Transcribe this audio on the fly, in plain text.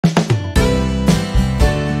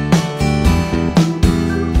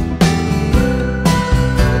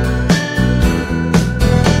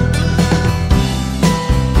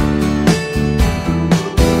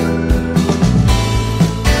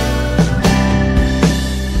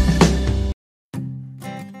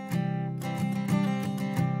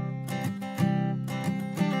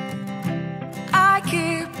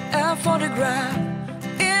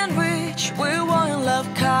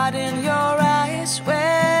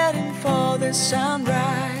the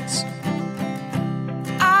sunrise.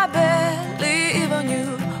 I barely even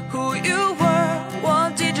knew who you were.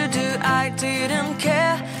 What did you do? I didn't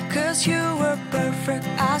care, 'cause you were perfect,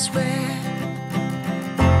 I swear.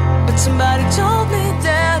 But somebody told me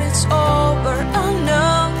that it's over. I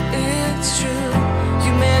know it's true.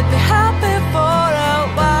 You made me happy for a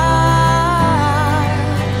while.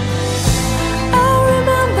 I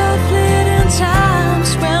remember fleeting times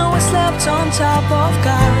when we slept on top of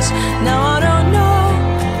cars. Now I don't know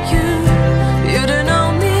you, you don't know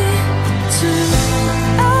me too.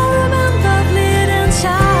 I remember fleeting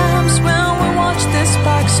times when we watched the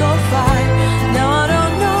sparks so fire. Now I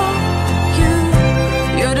don't know you,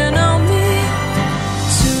 you don't know me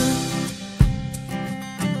too.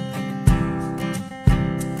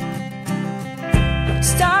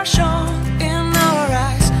 Stars shone in our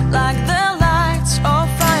eyes like the lights of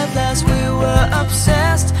fireflies. We were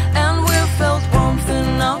obsessed and we felt warmth in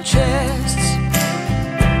our chests.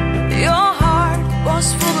 Your heart was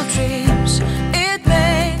full of dreams. It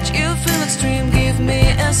made you feel extreme. Give me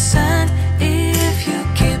a sign if you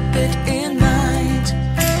keep it in mind.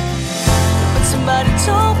 But somebody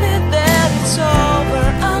told me that it's over.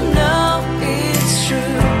 I know it's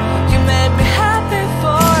true. You made me happy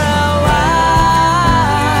for a while.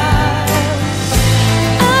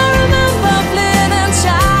 I remember fleeting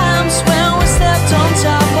times when we slept on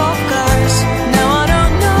top of cars. Now I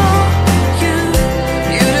don't know you,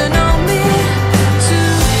 you don't know me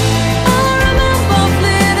too. I remember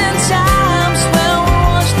fleeting times when we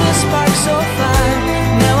watched the sparks so fire.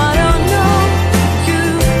 Now I don't know you,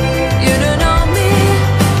 you don't know me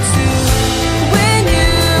too. We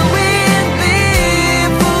knew we'd be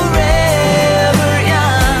forever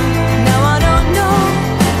young. Now I don't know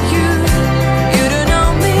you, you don't know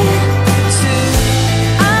me too.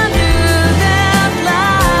 I knew that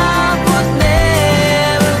love would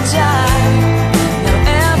never die. Now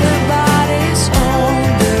everybody's on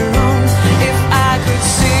their own. If I could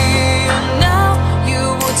see you now, you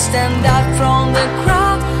would stand out from the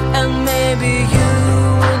crowd, and maybe you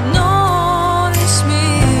would notice me.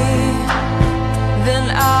 Then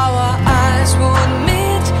our eyes would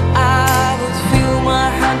meet, I would feel my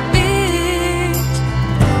heart beat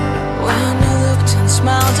when you looked and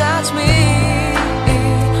smiled at me.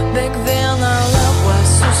 Back then our love was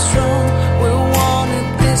so strong. We wanted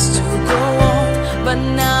this to go on, but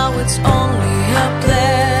now it's only a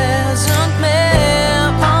pleasant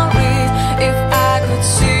memory. If I could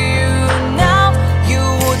see you now, you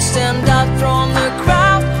would stand out from the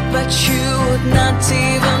crowd, but you would not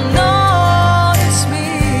even notice me.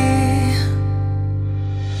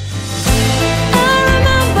 I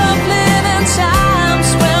remember fleeting times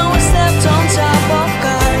when we slept on top of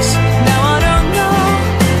cars. Now I don't know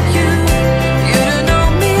you, you don't know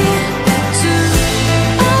me too.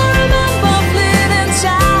 I remember fleeting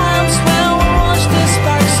times when we watched the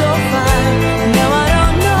sparks so fire. Now I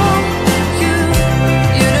don't know you,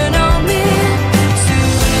 you don't know me too.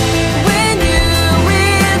 We knew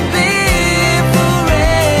we'd be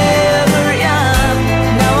forever young.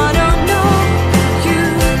 Now I don't know you,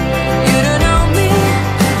 you don't know me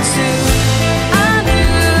too. I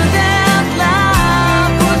knew that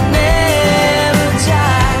love would never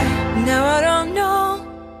die. Now I don't know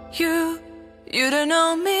you, you don't know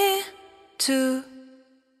me too.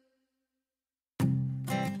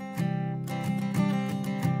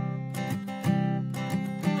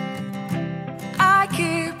 I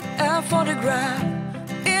keep a photograph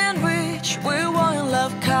in which we were in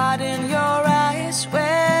love, caught in your eyes,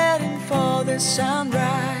 waiting for the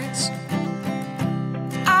sunrise.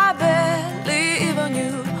 I barely even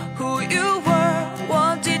knew who you were.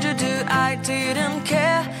 What did you do? I didn't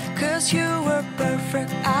care, 'cause you were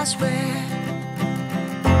perfect, I swear.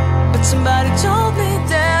 But somebody told me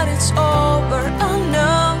that it's over. I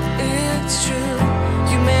know it's true.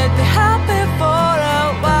 You made me happy for a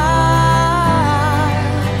while.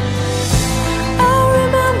 I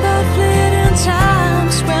remember fleeting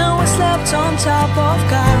times when we slept on top of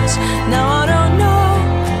cars. Now I don't know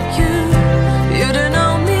you, you don't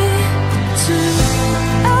know me too.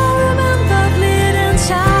 I remember fleeting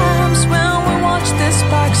times when we watched the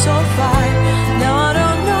sparks so fire. Now I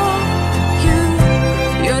don't know you,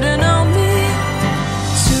 you don't know me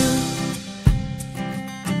too.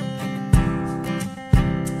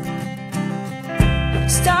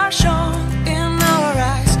 Stars shone in our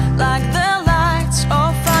eyes like the lights of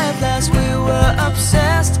fireflies. We were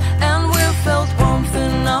obsessed and we felt warmth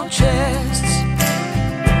in our chests.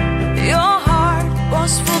 Your heart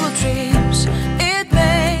was full of dreams. It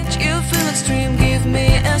made you feel extreme. Give me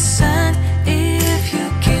a sign if you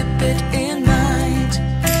keep it in mind.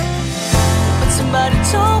 But somebody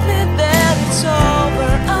told me that it's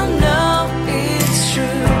over. I know it's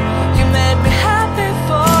true. You made me happy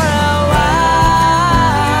for a while.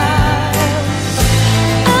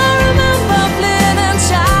 I remember fleeting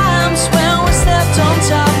times when we slept on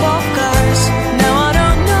top of cars. Now I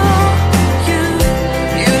don't know you,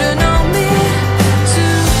 you don't know me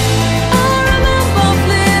too. I remember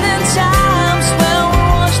fleeting times when we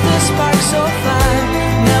watched the sparks so far.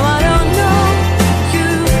 Now I don't know you,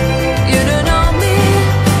 you don't know me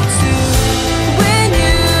too. We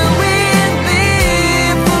knew we'd be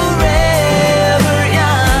forever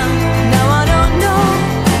young. Now I don't know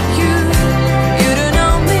you, you don't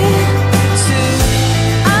know me too.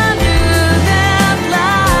 I knew that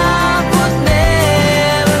love would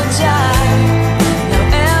never die. Now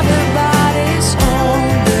everybody's on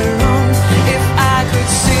their own. If I could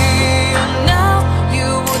see you now, you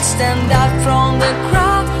would stand out from the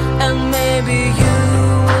crowd, and maybe you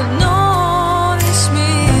would notice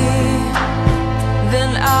me.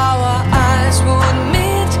 Then our eyes would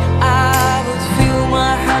meet, I would feel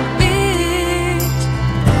my heart beat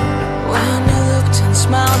when you looked and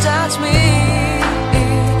smiled at me.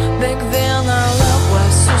 Back then our love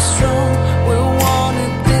was so strong, we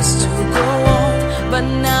wanted this to go on, but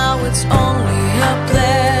now it's only a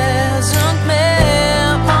pleasant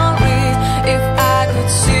memory. If I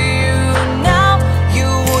could see you now, you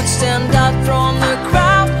would stand out from the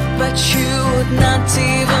crowd, but you would not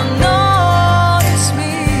even notice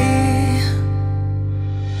me.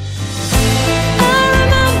 I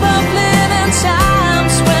remember fleeting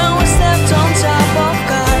times when we slept on top of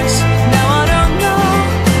cars. Now I don't know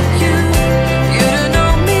you, you don't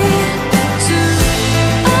know me too.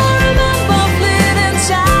 I remember fleeting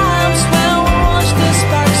times when we watched the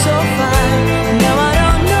sparks so far. Now I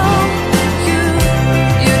don't know you,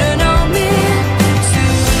 you don't know me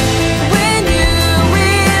too. We knew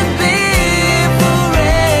we'd be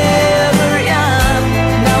forever young.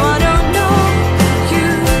 Now I don't know you,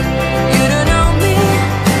 you don't know me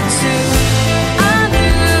too. I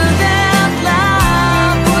knew that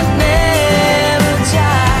love would never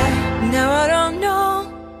die. Now I don't know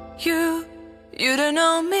you, you don't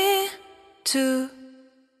know me too.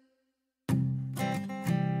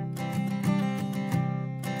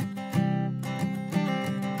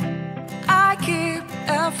 I keep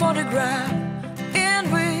a photograph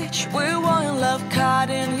in which we were in love, caught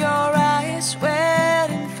in your eyes,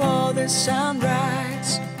 waiting for the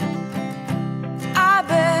sunrise. I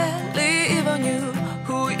barely even knew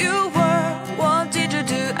who you were. What did you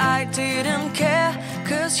do? I didn't care,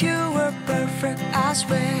 'cause you were perfect, I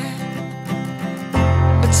swear.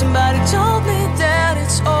 But somebody told me that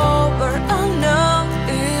it's over. I know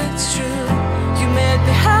it's true. You made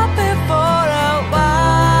me happy for a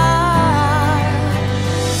while.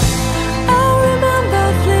 I remember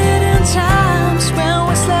fleeting times when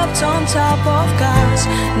we slept on top of cars.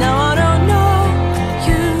 Now I don't know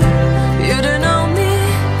you, you don't know me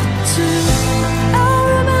too. I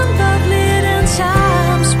remember fleeting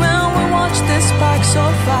times when we watched the sparks so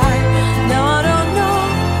far. Now I don't know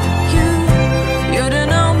you, you don't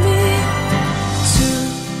know me too.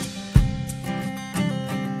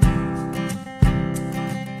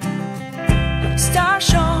 Stars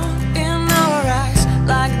shone in our eyes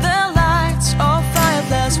like the lights of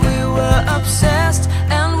fireflies. We were obsessed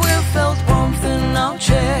and we felt warmth in our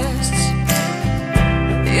chests.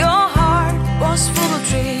 Your heart was full of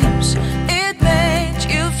dreams, it made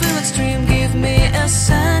you feel extreme. Give me a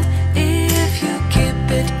sign if you keep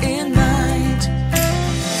it in mind.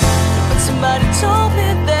 But somebody told me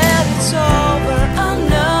that it's over. I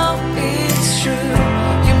know it's true.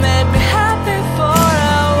 You made me happy for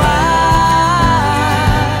a while.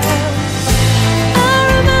 I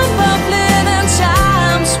remember fleeting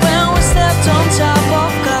times when we slept on top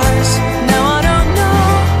of cars. Now I don't know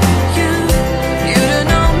you, you don't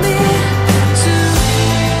know me too.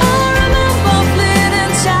 I remember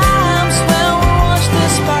fleeting times when we watched the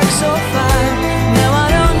sparks so far. Now I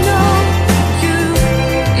don't know you,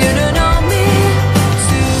 you don't know me too.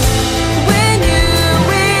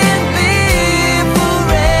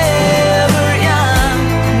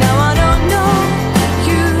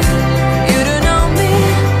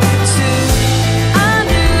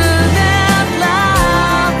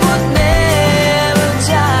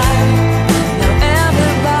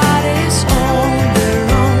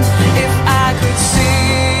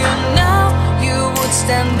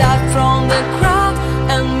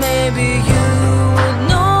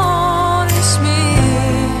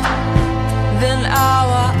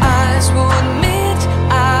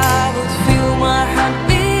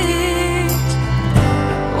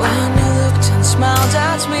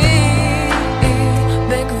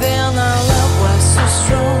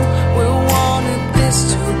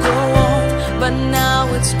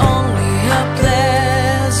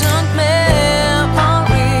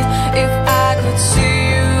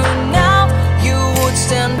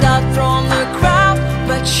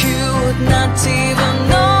 not even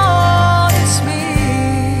notice me.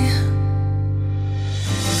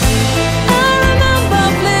 I remember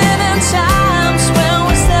fleeting times when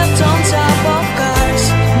we slept on top of cars.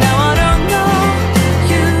 Now I don't know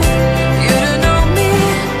you, you don't know me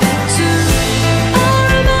too. I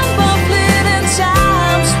remember fleeting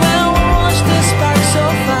times when we watched the spark so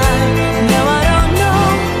far. Now I don't know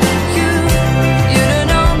you, you don't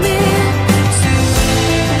know me too.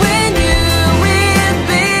 We knew we'd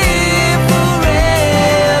be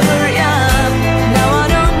forever young. Now I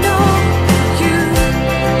don't know you,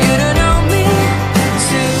 you don't know me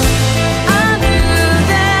too. I knew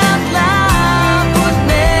that love would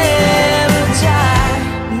never die.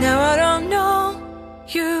 Now I don't know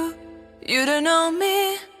you, you don't know me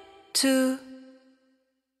too.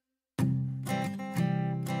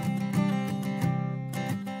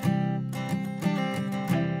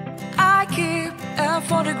 I keep a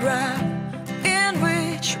photograph in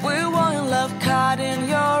which we were in love, caught in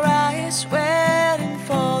your eyes, waiting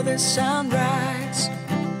for the sunrise.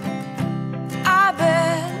 I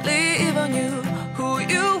barely even knew who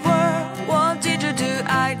you were. What did you do?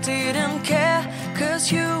 I didn't care,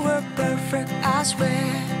 'cause you were perfect, I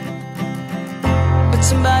swear. But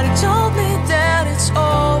somebody told me that it's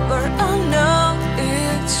over. I know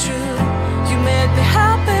it's true. You made me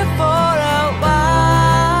happy for a while.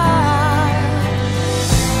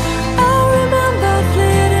 I remember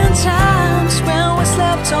fleeting times when we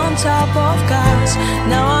slept on top of cars.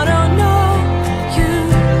 Now I don't know you,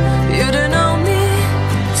 you don't know me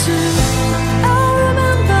too. I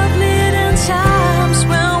remember fleeting times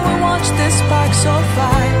when we watched the spark so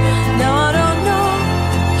far. Now I don't know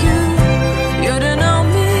you, you don't know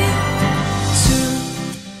me too.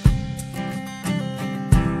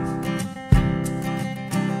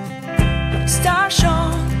 Stars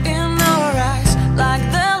shone in our eyes like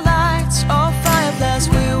the lights of fireflies.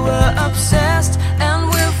 We were obsessed and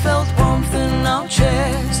we felt warmth in our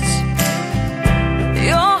chests.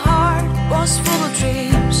 Your heart was full of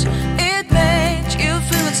dreams. It made you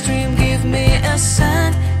feel extreme. Give me a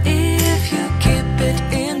sign if you keep it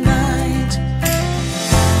in mind.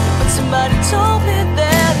 But somebody told me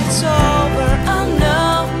that it's over. I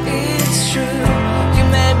know it's true. You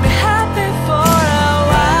made me happy for a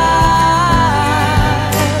while.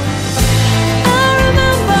 I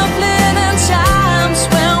remember fleeting times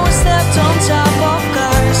when we slept on top of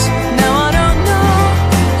cars. Now I don't know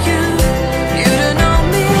you, you don't know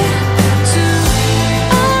me too.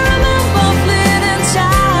 I remember fleeting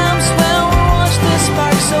times when we watched the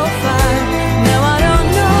spark so far. Now I don't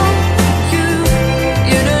know you,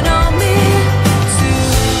 you don't know me too.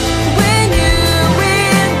 We knew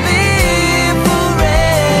we'd be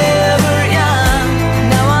forever young.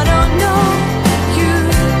 Now I don't know you,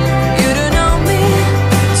 you don't know me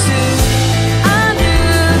too. I knew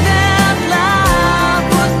that love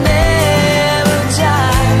would never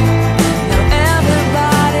die. Now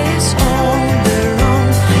everybody's on their own.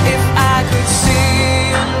 If I could see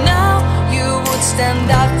you now, you would stand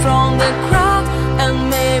out from the crowd, and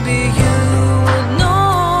maybe you would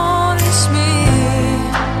notice me.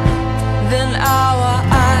 Then our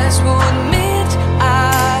eyes would meet.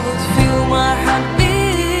 I would feel my heart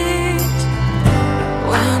beat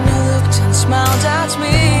when you looked and smiled at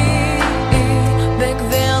me.